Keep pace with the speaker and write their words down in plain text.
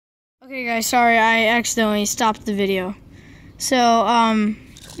Okay guys, sorry, I accidentally stopped the video. So,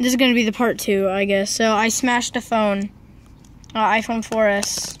 this is gonna be the part 2, I guess. So I smashed a phone, iPhone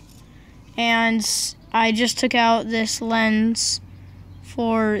 4S, and I just took out this lens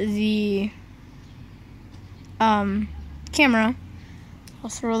for the camera. I'll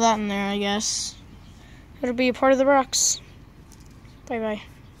throw that in there, I guess. It'll be a part of the box. Bye-bye.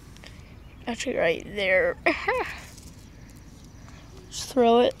 Actually, right there. Just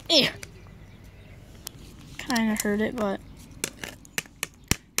throw it. Kind of hurt it, but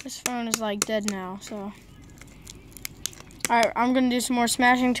this phone is like dead now, so. Alright, I'm gonna do some more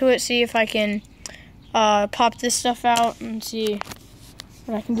smashing to it, see if I can pop this stuff out and see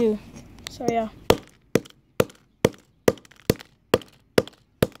what I can do. So yeah.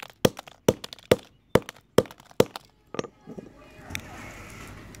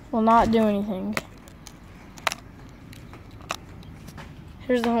 Will not do anything.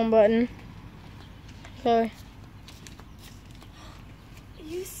 Here's the home button. Okay.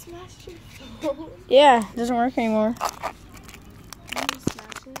 You smashed your phone? Yeah, it doesn't work anymore. Can you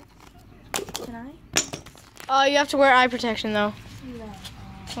smash it? Can I? You have to wear eye protection though. No.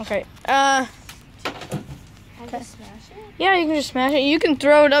 Okay. Can I just smash it? Yeah, you can just smash it. You can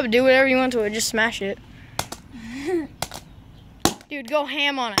throw it up, do whatever you want to it. Just smash it. Dude, go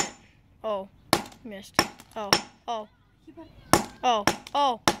ham on it. Oh, missed. Oh. Oh,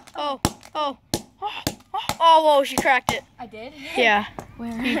 whoa, she cracked it. I did? Yeah.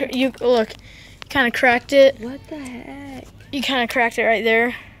 Where? You look, kind of cracked it. What the heck? You kind of cracked it right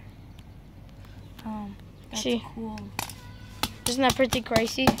there. That's See? cool. Isn't that pretty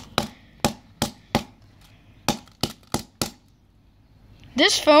crazy?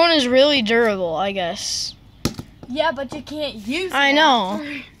 This phone is really durable, I guess. Yeah, but you can't use it. I know.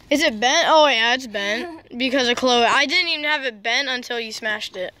 Is it bent? Oh yeah, it's bent because of Chloe. I didn't even have it bent until you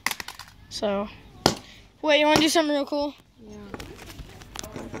smashed it. So, wait, you want to do something real cool? Yeah.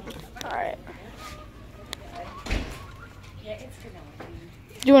 All right.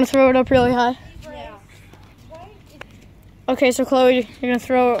 Do you want to throw it up really high? Yeah. Okay, so Chloe, you're gonna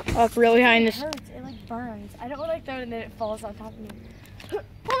throw it up really high in It this. hurts. It like burns. I don't want to throw it and then it falls on top of me. Oh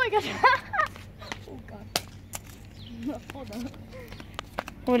my gosh. Oh god. Hold on.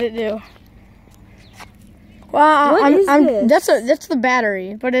 What'd it do? Wow, What is this? That's the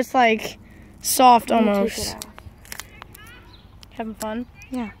battery, but it's like soft almost. Take it out. Having fun?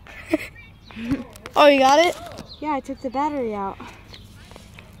 Yeah. Oh, you got it? Yeah, I took the battery out.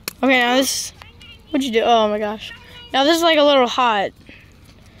 Okay, now this. What'd you do? Oh my gosh. Now this is like a little hot.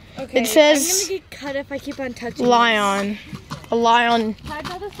 Okay. It says I'm gonna get cut if I keep on touching. Lion. A Lion Can I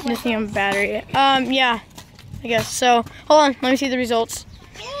draw this one? lithium battery. Yeah, I guess. So, hold on. Let me see the results.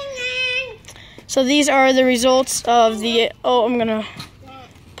 So these are the results of the. Oh, I'm gonna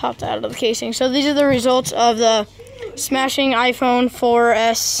pop that out of the casing. So these are the results of the smashing iPhone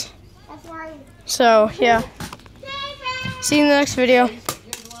 4S. So yeah. See you in the next video.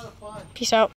 Peace out.